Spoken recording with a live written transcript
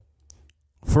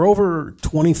For over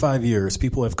 25 years,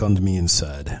 people have come to me and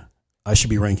said, I should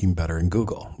be ranking better in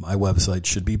Google. My website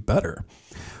should be better.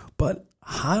 But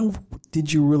how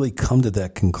did you really come to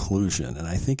that conclusion? And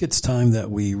I think it's time that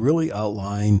we really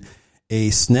outline a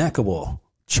snackable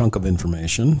chunk of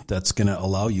information that's going to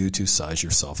allow you to size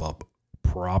yourself up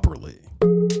properly.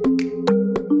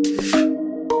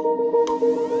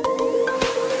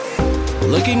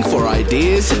 Looking for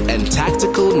ideas and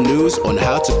tactical news on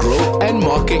how to grow and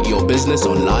market your business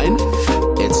online?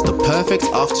 It's the perfect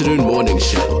afternoon morning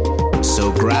show.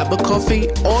 So grab a coffee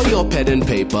or your pen and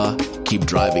paper, keep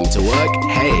driving to work.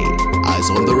 Hey, eyes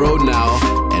on the road now,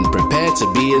 and prepare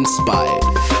to be inspired.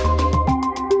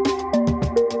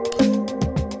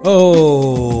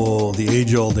 Oh, the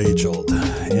age-old.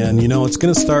 And, it's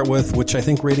going to start with, which I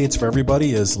think radiates for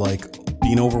everybody, is like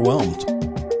being overwhelmed.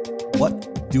 What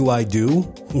do I do?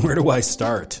 Where do I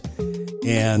start?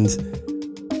 And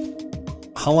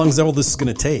how long is all this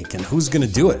going to take? And who's going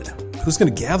to do it? Who's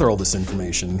going to gather all this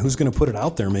information? Who's going to put it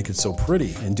out there and make it so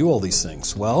pretty and do all these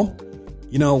things? Well,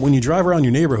 when you drive around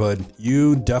your neighborhood,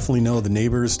 you definitely know the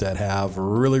neighbors that have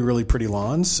really, really pretty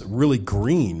lawns, really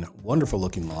green, wonderful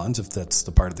looking lawns, if that's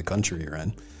the part of the country you're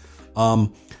in.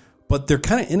 But they're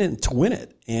kind of in it to win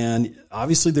it. And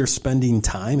obviously they're spending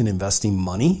time and investing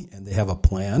money, and they have a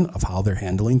plan of how they're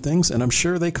handling things. And I'm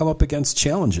sure they come up against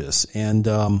challenges and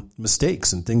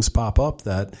mistakes, and things pop up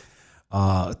that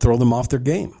throw them off their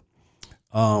game.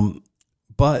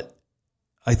 But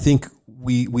I think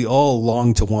we all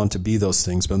long to want to be those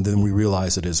things, but then we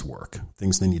realize it is work,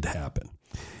 things that need to happen.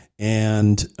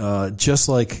 And just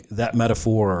like that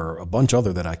metaphor or a bunch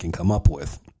other that I can come up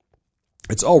with,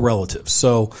 it's all relative.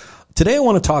 So today I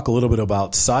want to talk a little bit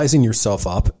about sizing yourself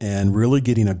up and really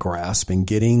getting a grasp and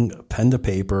getting pen to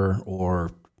paper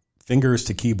or fingers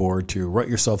to keyboard to write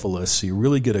yourself a list so you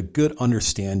really get a good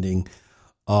understanding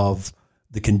of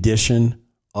the condition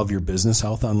of your business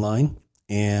health online,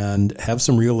 and have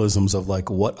some realisms of like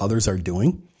what others are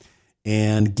doing,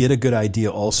 and get a good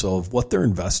idea also of what they're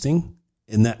investing.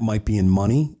 And that might be in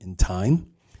money, in time,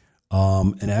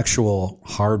 and actual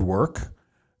hard work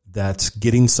that's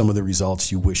getting some of the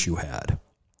results you wish you had.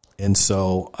 And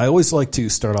so I always like to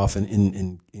start off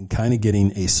in kind of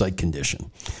getting a site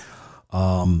condition,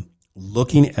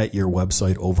 looking at your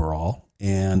website overall.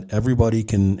 And everybody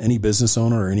any business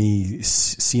owner or any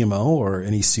CMO or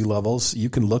any C-levels,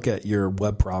 you can look at your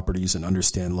web properties and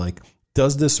understand, like,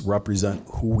 does this represent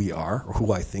who we are or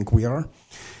who I think we are?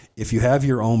 If you have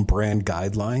your own brand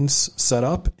guidelines set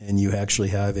up and you actually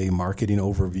have a marketing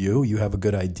overview, you have a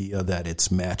good idea that it's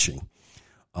matching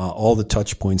all the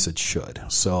touch points it should.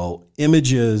 So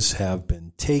images have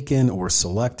been taken or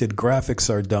selected,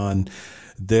 graphics are done.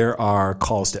 There are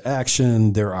calls to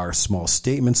action. There are small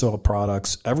statements about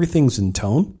products. Everything's in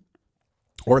tone,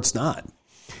 or it's not.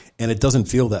 And it doesn't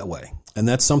feel that way. And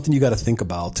that's something you got to think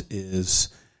about is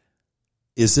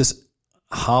this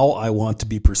how I want to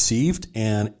be perceived?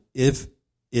 And if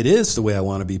it is the way I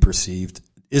want to be perceived,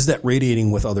 is that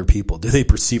radiating with other people? Do they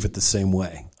perceive it the same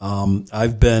way?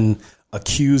 I've been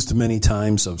accused many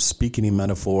times of speaking in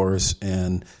metaphors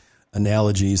and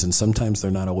analogies, and sometimes they're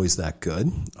not always that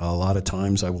good. A lot of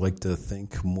times I would like to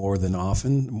think more than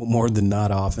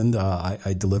not often,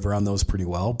 I deliver on those pretty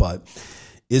well. But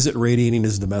is it radiating?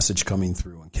 Is the message coming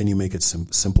through? And can you make it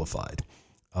simplified?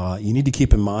 You need to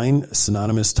keep in mind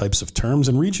synonymous types of terms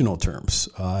and regional terms.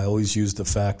 I always use the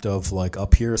fact of, like,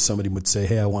 up here, somebody would say,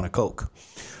 hey, I want a Coke.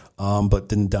 But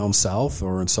then down south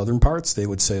or in southern parts, they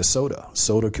would say a soda.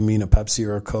 Soda can mean a Pepsi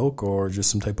or a Coke or just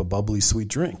some type of bubbly sweet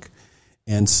drink.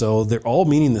 And so they're all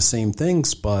meaning the same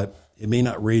things, but it may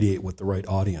not radiate with the right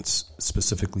audience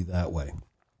specifically that way.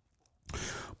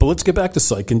 But let's get back to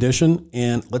site condition,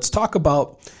 and let's talk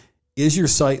about, is your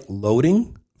site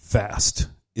loading fast?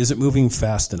 Is it moving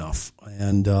fast enough?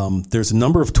 And there's a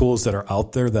number of tools that are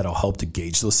out there that'll help to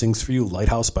gauge those things for you.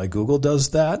 Lighthouse by Google does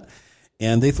that.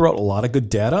 And they throw out a lot of good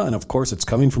data. And of course, it's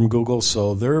coming from Google.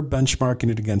 So they're benchmarking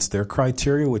it against their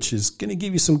criteria, which is going to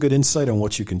give you some good insight on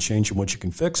what you can change and what you can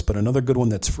fix. But another good one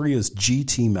that's free is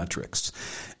GT Metrics.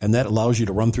 And that allows you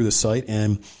to run through the site,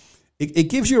 and it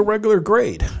gives you a regular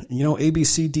grade, A, B,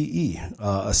 C, D, E,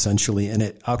 essentially. And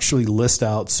it actually lists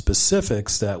out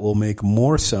specifics that will make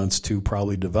more sense to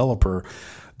probably developer,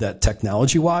 that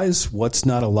technology-wise, what's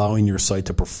not allowing your site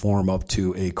to perform up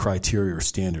to a criteria or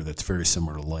standard that's very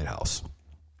similar to Lighthouse.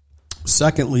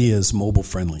 Secondly is mobile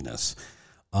friendliness.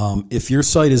 If your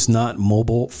site is not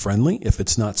mobile friendly, if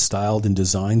it's not styled and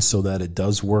designed so that it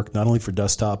does work not only for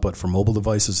desktop but for mobile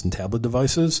devices and tablet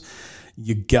devices,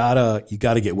 you gotta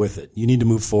get with it. You need to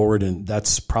move forward, and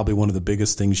that's probably one of the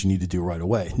biggest things you need to do right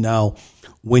away. Now,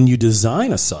 when you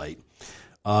design a site,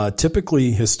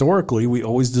 Typically, historically, we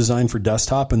always design for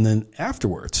desktop and then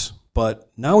afterwards.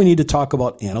 But now we need to talk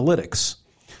about analytics.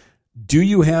 Do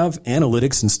you have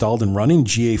analytics installed and running?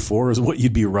 GA4 is what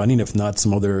you'd be running, if not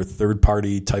some other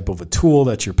third-party type of a tool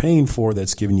that you're paying for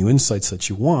that's giving you insights that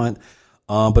you want.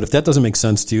 But if that doesn't make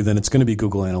sense to you, then it's going to be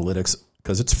Google Analytics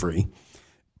because it's free.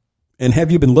 And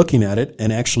have you been looking at it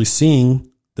and actually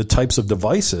seeing the types of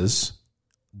devices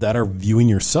that are viewing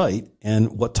your site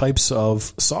and what types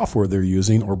of software they're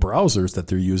using or browsers that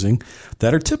they're using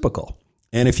that are typical?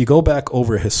 And if you go back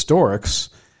over historics,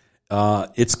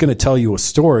 it's going to tell you a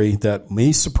story that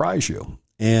may surprise you.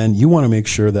 And you want to make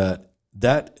sure that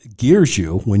that gears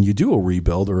you when you do a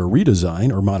rebuild or a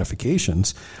redesign or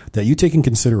modifications, that you take in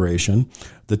consideration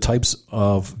the types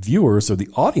of viewers or the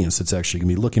audience that's actually going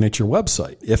to be looking at your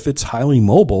website. If it's highly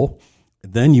mobile,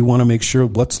 then you want to make sure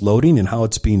what's loading and how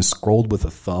it's being scrolled with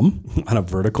a thumb on a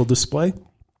vertical display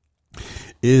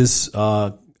is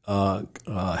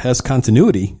has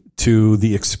continuity to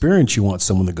the experience you want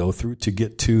someone to go through to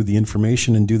get to the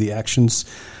information and do the actions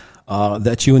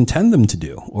that you intend them to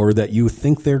do or that you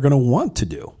think they're going to want to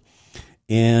do.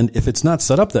 And if it's not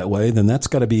set up that way, then that's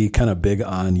got to be kind of big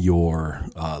on your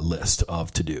list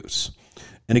of to-dos.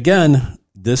 And again,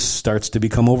 this starts to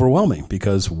become overwhelming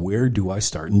because where do I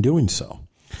start in doing so?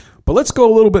 But let's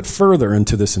go a little bit further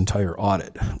into this entire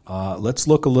audit. Let's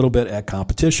look a little bit at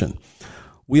competition.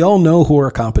 We all know who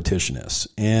our competition is,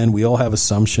 and we all have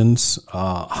assumptions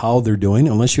how they're doing,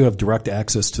 unless you have direct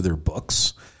access to their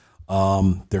books.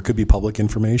 There could be public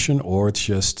information, or it's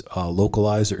just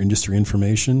localized or industry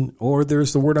information, or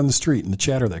there's the word on the street and the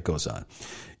chatter that goes on.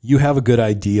 You have a good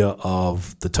idea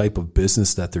of the type of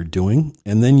business that they're doing,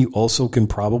 and then you also can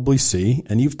probably see,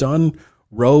 and you've done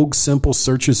rogue, simple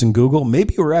searches in Google.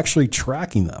 Maybe you're actually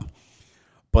tracking them,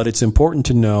 but it's important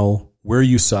to know where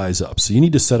you size up. So you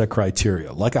need to set a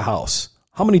criteria, like a house.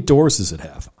 How many doors does it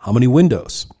have? How many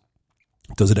windows?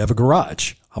 Does it have a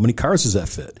garage? How many cars does that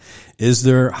fit? Is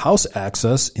there house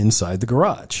access inside the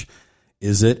garage?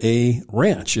 Is it a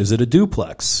ranch? Is it a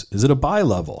duplex? Is it a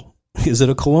bi-level? Is it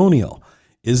a colonial?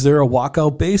 Is there a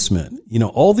walkout basement? You know,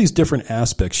 all these different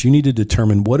aspects, you need to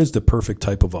determine what is the perfect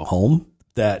type of a home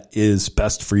that is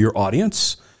best for your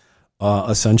audience,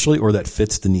 essentially, or that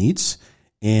fits the needs.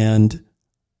 And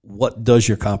what does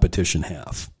your competition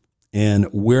have? And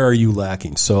where are you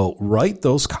lacking? So write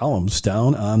those columns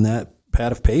down on that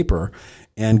pad of paper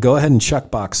and go ahead and check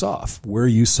box off where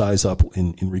you size up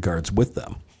in regards with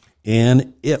them.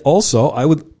 And it also, I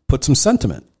would put some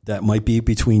sentiment that might be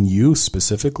between you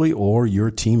specifically or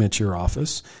your team at your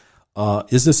office.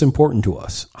 Is this important to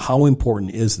us? How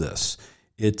important is this?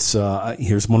 It's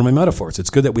here's one of my metaphors. It's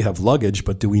good that we have luggage,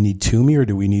 but do we need Toomey or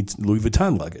do we need Louis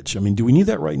Vuitton luggage? I mean, do we need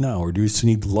that right now, or do we just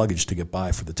need luggage to get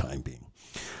by for the time being?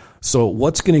 So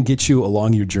what's going to get you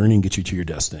along your journey and get you to your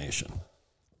destination?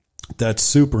 That's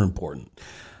super important.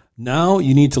 Now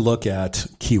you need to look at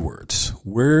keywords.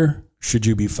 Where should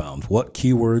you be found? What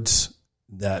keywords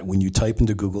that when you type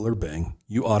into Google or Bing,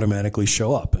 you automatically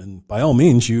show up? And by all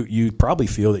means, you probably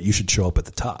feel that you should show up at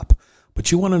the top,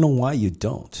 but you want to know why you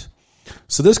don't.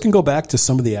 So this can go back to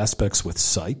some of the aspects with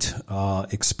site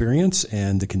experience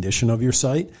and the condition of your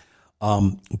site.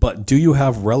 But do you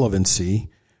have relevancy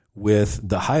with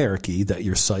the hierarchy that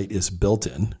your site is built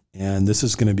in? And this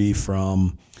is going to be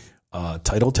from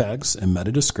title tags and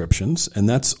meta descriptions. And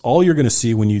that's all you're going to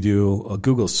see when you do a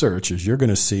Google search is you're going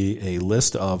to see a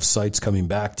list of sites coming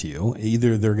back to you.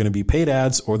 Either they're going to be paid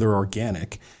ads or they're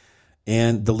organic.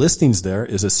 And the listings there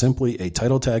is simply a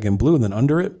title tag in blue, and then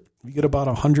under it, you get about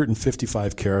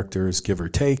 155 characters, give or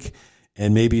take,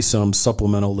 and maybe some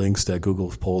supplemental links that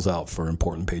Google pulls out for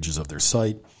important pages of their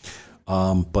site.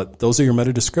 But those are your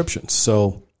meta descriptions.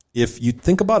 So if you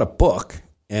think about a book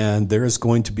and there is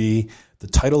going to be the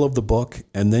title of the book,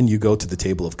 and then you go to the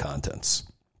table of contents.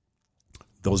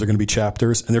 Those are going to be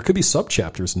chapters, and there could be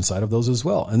sub-chapters inside of those as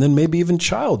well. And then maybe even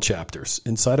child chapters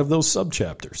inside of those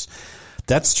sub-chapters.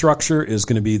 That structure is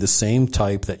going to be the same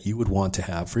type that you would want to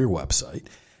have for your website.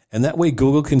 And that way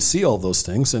Google can see all those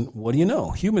things. And what do you know?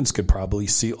 Humans could probably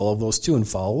see all of those too and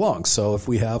follow along. So if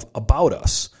we have about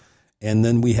us, and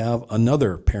then we have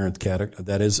another parent category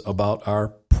that is about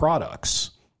our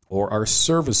products or our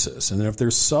services. And then if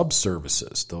there's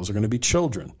sub-services, those are going to be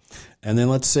children. And then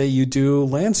let's say you do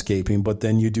landscaping, but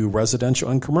then you do residential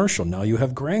and commercial. Now you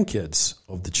have grandkids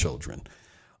of the children.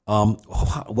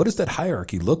 What does that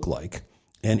hierarchy look like?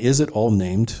 And is it all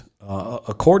named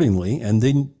accordingly? And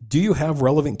then do you have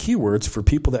relevant keywords for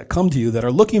people that come to you that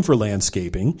are looking for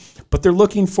landscaping, but they're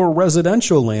looking for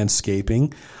residential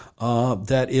landscaping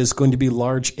that is going to be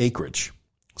large acreage?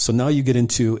 So now you get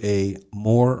into a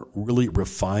more really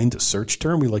refined search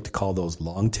term. We like to call those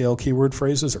long tail keyword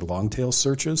phrases or long tail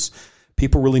searches.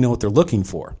 People really know what they're looking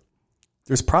for.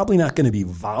 There's probably not going to be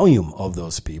volume of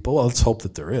those people. Let's hope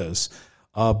that there is.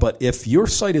 But if your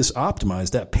site is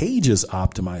optimized, that page is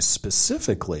optimized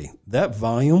specifically, that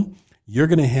volume, you're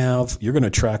going to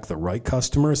attract the right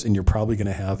customers, and you're probably going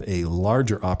to have a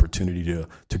larger opportunity to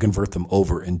convert them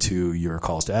over into your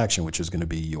calls to action, which is going to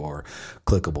be your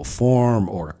clickable form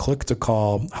or a click to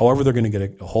call, however they're going to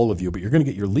get a hold of you, but you're going to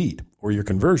get your lead or your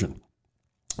conversion.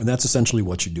 And that's essentially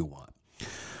what you do want.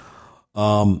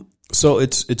 So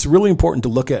it's really important to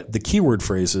look at the keyword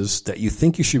phrases that you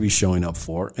think you should be showing up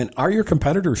for, and are your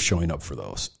competitors showing up for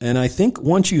those? And I think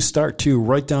once you start to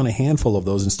write down a handful of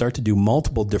those and start to do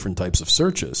multiple different types of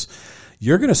searches,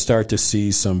 you're going to start to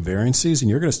see some variances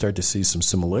and you're going to start to see some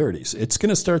similarities. It's going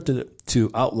to start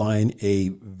to outline a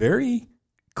very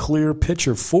clear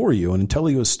picture for you and tell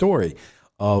you a story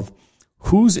of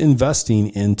who's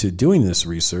investing into doing this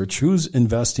research, who's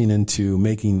investing into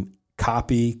making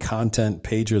copy, content,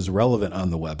 pages relevant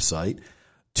on the website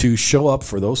to show up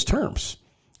for those terms.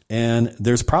 And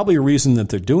there's probably a reason that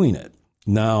they're doing it.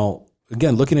 Now,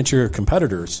 again, looking at your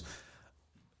competitors,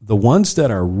 the ones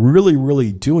that are really,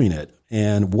 really doing it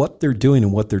and what they're doing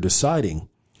and what they're deciding,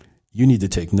 you need to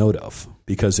take note of.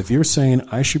 Because if you're saying,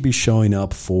 I should be showing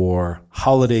up for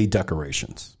holiday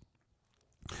decorations,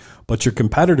 but your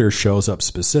competitor shows up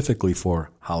specifically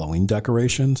for Halloween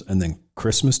decorations and then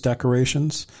Christmas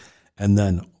decorations, and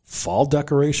then fall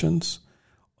decorations,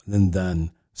 and then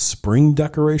spring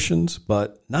decorations,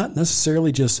 but not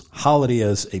necessarily just holiday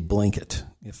as a blanket,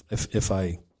 if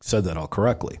I said that all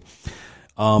correctly.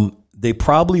 They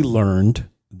probably learned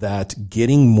that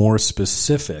getting more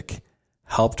specific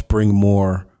helped bring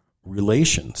more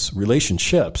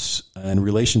relationships, and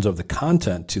relations of the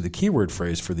content to the keyword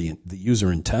phrase for the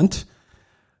user intent,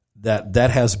 that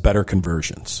has better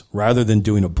conversions, rather than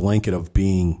doing a blanket of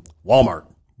being Walmart,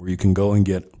 where you can go and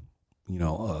get,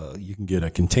 you can get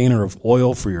a container of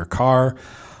oil for your car,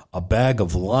 a bag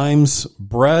of limes,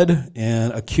 bread,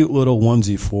 and a cute little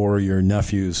onesie for your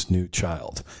nephew's new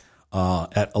child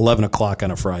at 11 o'clock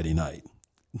on a Friday night.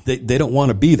 They don't want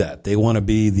to be that. They want to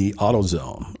be the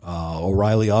AutoZone,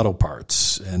 O'Reilly Auto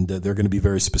Parts, and they're going to be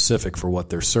very specific for what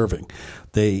they're serving.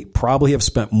 They probably have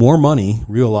spent more money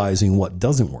realizing what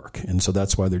doesn't work, and so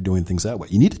that's why they're doing things that way.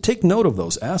 You need to take note of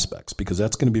those aspects because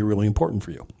that's going to be really important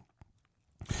for you.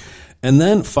 And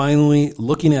then finally,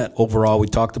 looking at overall, we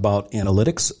talked about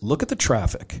analytics. Look at the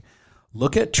traffic.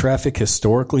 Look at traffic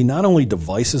historically, not only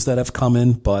devices that have come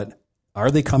in, but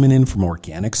are they coming in from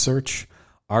organic search?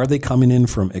 Are they coming in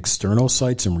from external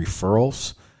sites and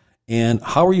referrals? And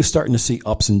how are you starting to see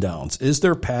ups and downs? Is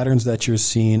there patterns that you're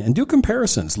seeing? And do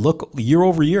comparisons. Look year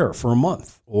over year for a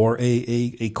month or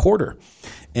a quarter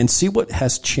and see what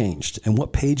has changed and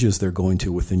what pages they're going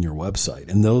to within your website.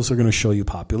 And those are going to show you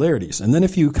popularities. And then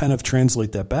if you kind of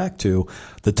translate that back to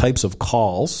the types of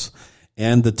calls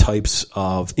and the types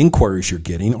of inquiries you're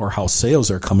getting or how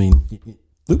sales are coming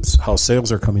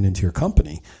into your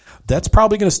company, that's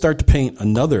probably going to start to paint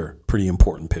another pretty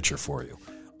important picture for you.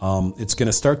 It's going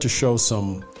to start to show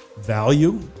some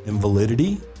value and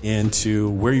validity into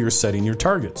where you're setting your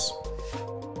targets.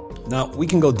 Now, we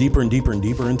can go deeper and deeper and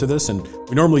deeper into this, and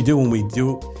we normally do when we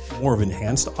do more of an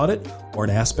enhanced audit or an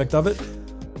aspect of it,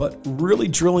 but really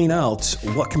drilling out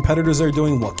what competitors are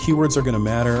doing, what keywords are going to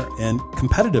matter, and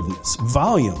competitiveness,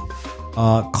 volume,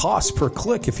 cost per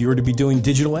click if you were to be doing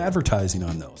digital advertising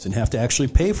on those and have to actually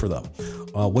pay for them,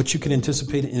 what you can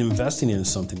anticipate in investing in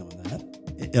something on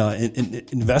that,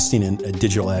 investing in a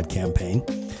digital ad campaign.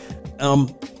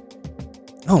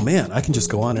 Oh man, I can just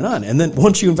go on. And then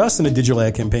once you invest in a digital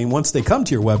ad campaign, once they come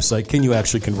to your website, can you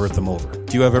actually convert them over?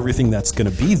 Do you have everything that's going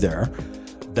to be there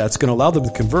that's going to allow them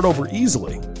to convert over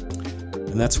easily?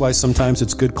 And that's why sometimes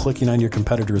it's good clicking on your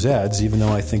competitors' ads, even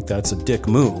though I think that's a dick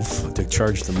move to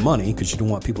charge them money because you don't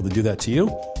want people to do that to you.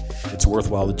 It's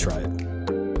worthwhile to try it.